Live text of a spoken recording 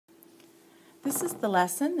This is the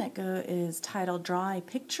lesson that is titled Draw a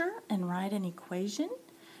Picture and Write an Equation,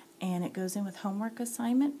 and it goes in with homework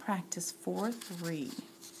assignment practice 4-3.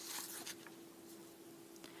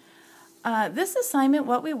 This assignment,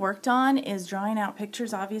 what we worked on is drawing out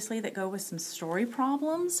pictures, obviously, that go with some story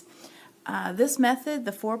problems. This method,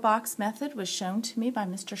 the 4-box method, was shown to me by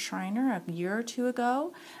Mr. Schreiner a year or two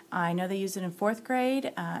ago. I know they use it in 4th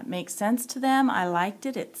grade. It makes sense to them. I liked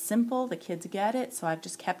it. It's simple. The kids get it, so I've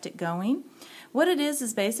just kept it going. What it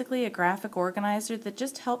is basically a graphic organizer that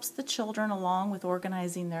just helps the children along with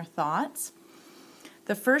organizing their thoughts.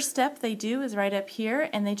 The first step they do is right up here,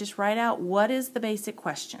 and they just write out what is the basic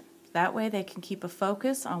question. That way they can keep a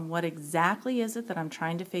focus on what exactly is it that I'm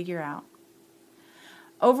trying to figure out.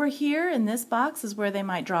 Over here in this box is where they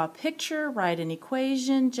might draw a picture, write an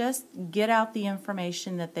equation, just get out the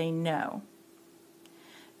information that they know.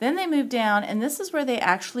 Then they move down, and this is where they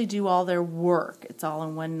actually do all their work. It's all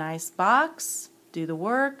in one nice box, do the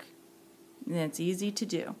work, and it's easy to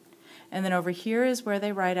do. And then over here is where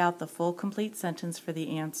they write out the full complete sentence for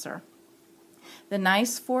the answer. The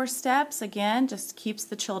nice 4 steps, again, just keeps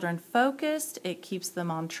the children focused, it keeps them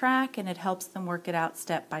on track, and it helps them work it out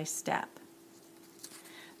step by step.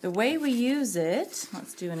 The way we use it,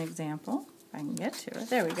 let's do an example, if I can get to it.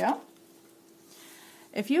 There we go.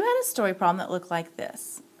 If you had a story problem that looked like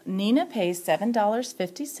this, Nina pays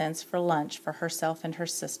 $7.50 for lunch for herself and her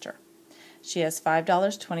sister. She has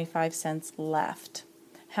 $5.25 left.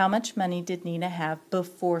 How much money did Nina have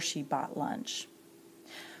before she bought lunch?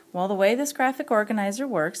 Well, the way this graphic organizer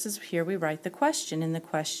works is here we write the question, and the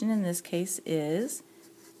question in this case is,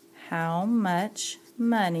 how much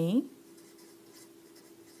money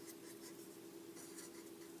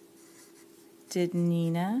did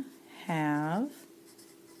Nina have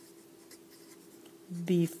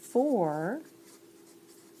before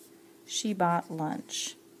she bought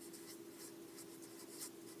lunch?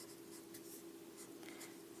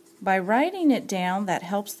 By writing it down, that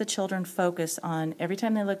helps the children focus on every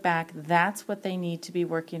time they look back, that's what they need to be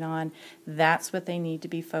working on, that's what they need to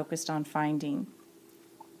be focused on finding.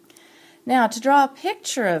 Now, to draw a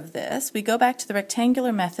picture of this, we go back to the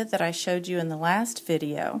rectangular method that I showed you in the last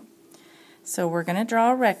video. So we're going to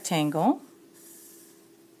draw a rectangle.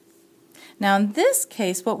 Now in this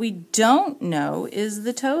case, what we don't know is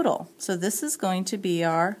the total. So this is going to be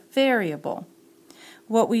our variable.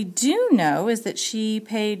 What we do know is that she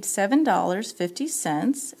paid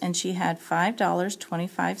 $7.50 and she had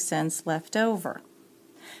 $5.25 left over.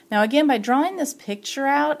 Now again, by drawing this picture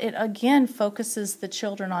out, it again focuses the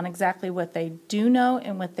children on exactly what they do know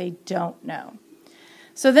and what they don't know.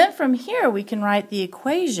 So then from here we can write the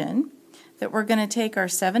equation that we're going to take our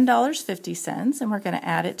 $7.50 and we're going to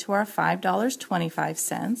add it to our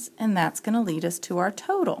 $5.25, and that's going to lead us to our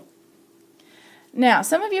total. Now,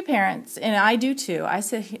 some of you parents, and I do too, I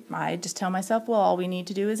just tell myself, well, all we need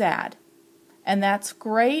to do is add. And that's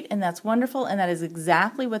great, and that's wonderful, and that is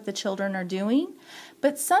exactly what the children are doing.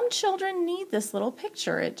 But some children need this little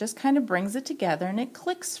picture. It just kind of brings it together and it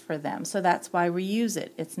clicks for them. So that's why we use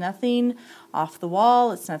it. It's nothing off the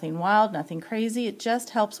wall, it's nothing wild, nothing crazy. It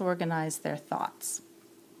just helps organize their thoughts.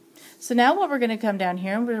 So now what we're going to come down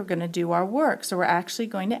here and we're going to do our work. So we're actually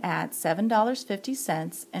going to add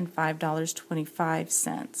 $7.50 and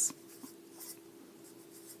 $5.25.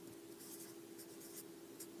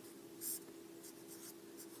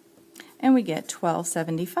 And we get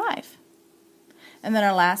 $12.75. And then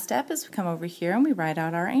our last step is we come over here and we write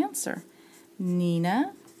out our answer.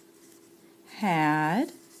 Nina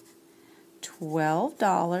had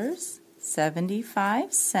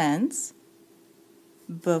 $12.75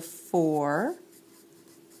 before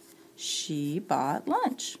she bought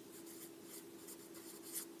lunch.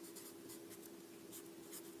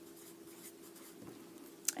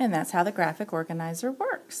 And that's how the graphic organizer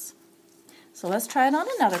works. So let's try it on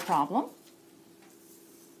another problem.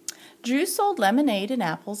 Drew sold lemonade and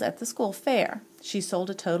apples at the school fair. She sold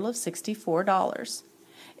a total of $64.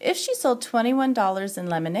 If she sold $21 in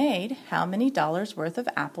lemonade, how many dollars worth of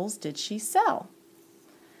apples did she sell?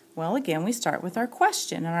 Well, again, we start with our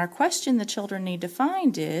question. And our question the children need to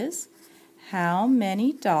find is, how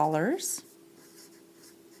many dollars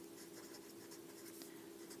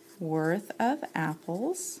worth of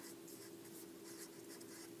apples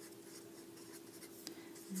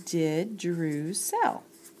did Drew sell?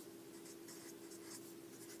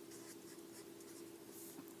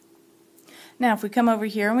 Now if we come over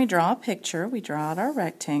here and we draw a picture, we draw out our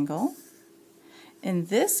rectangle. In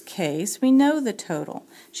this case, we know the total.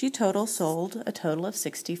 She sold a total of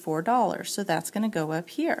 $64, so that's going to go up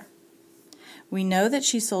here. We know that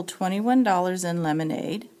she sold $21 in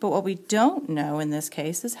lemonade, but what we don't know in this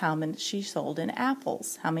case is how many she sold in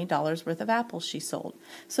apples, how many dollars worth of apples she sold.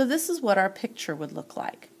 So this is what our picture would look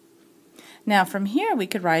like. Now from here we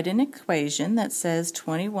could write an equation that says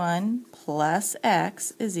 21 plus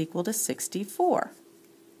x is equal to 64.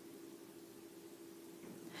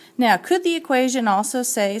 Now, could the equation also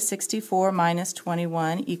say 64 minus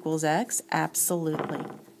 21 equals x? Absolutely.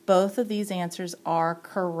 Both of these answers are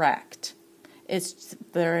correct.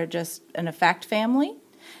 They're just in a fact family,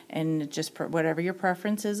 and just whatever your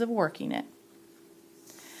preference is of working it.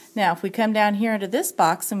 Now, if we come down here into this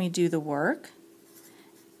box and we do the work,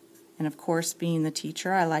 and of course, being the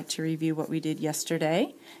teacher, I like to review what we did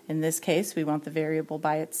yesterday. In this case, we want the variable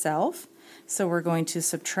by itself. So we're going to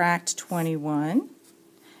subtract 21.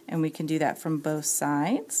 And we can do that from both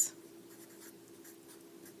sides.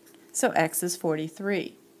 So x is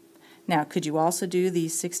 43. Now, could you also do the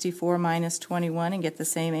 64 minus 21 and get the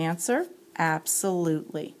same answer?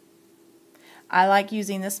 Absolutely. I like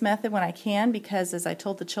using this method when I can because, as I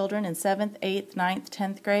told the children in 7th, 8th, 9th,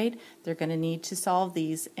 10th grade, they're going to need to solve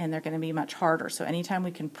these and they're going to be much harder. So anytime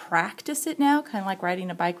we can practice it now, kind of like riding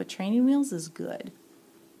a bike with training wheels, is good.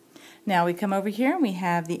 Now we come over here and we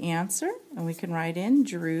have the answer, and we can write in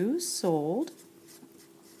Drew sold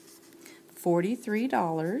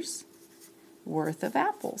 $43 worth of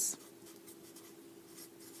apples.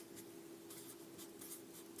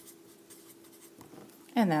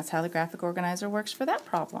 And that's how the graphic organizer works for that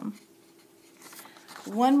problem.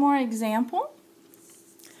 One more example.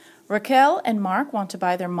 Raquel and Mark want to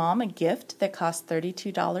buy their mom a gift that costs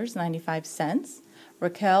 $32.95.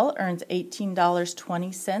 Raquel earns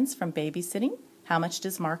 $18.20 from babysitting. How much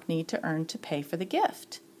does Mark need to earn to pay for the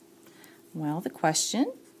gift? Well, the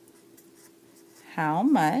question, how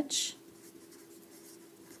much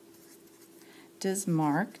does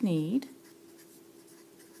Mark need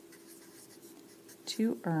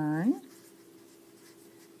to earn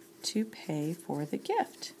to pay for the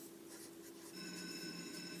gift?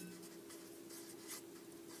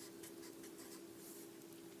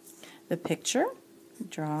 The picture.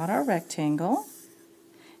 Draw out our rectangle.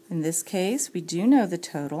 In this case, we do know the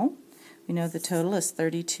total. We know the total is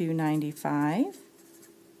 $32.95.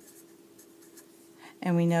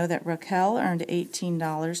 And we know that Raquel earned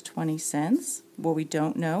 $18.20. What we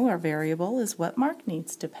don't know, our variable, is what Mark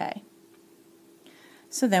needs to pay.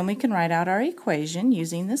 So then we can write out our equation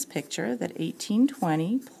using this picture that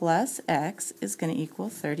 1820 plus x is going to equal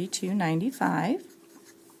 $32.95.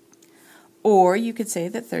 Or you could say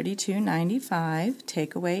that $32.95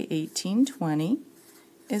 take away $18.20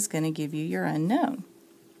 is going to give you your unknown.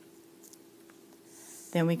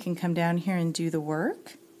 Then we can come down here and do the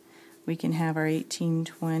work. We can have our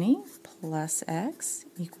 $18.20 plus x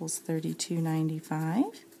equals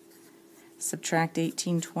 $32.95. Subtract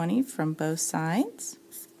 $18.20 from both sides.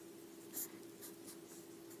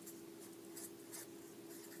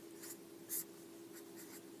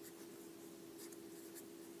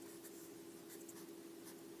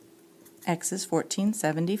 X is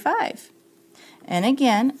 $14.75. And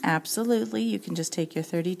again, absolutely, you can just take your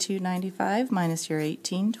 $32.95 minus your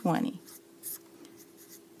 $18.20.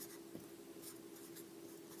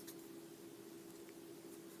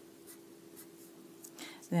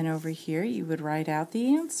 Then over here, you would write out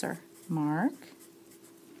the answer. Mark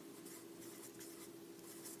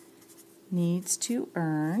needs to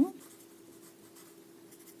earn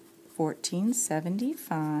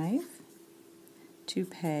 $14.75 to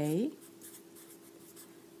pay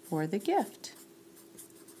for the gift.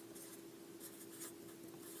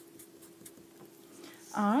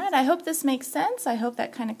 All right, I hope this makes sense. I hope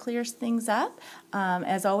that kind of clears things up.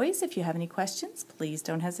 As always, if you have any questions, please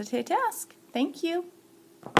don't hesitate to ask. Thank you.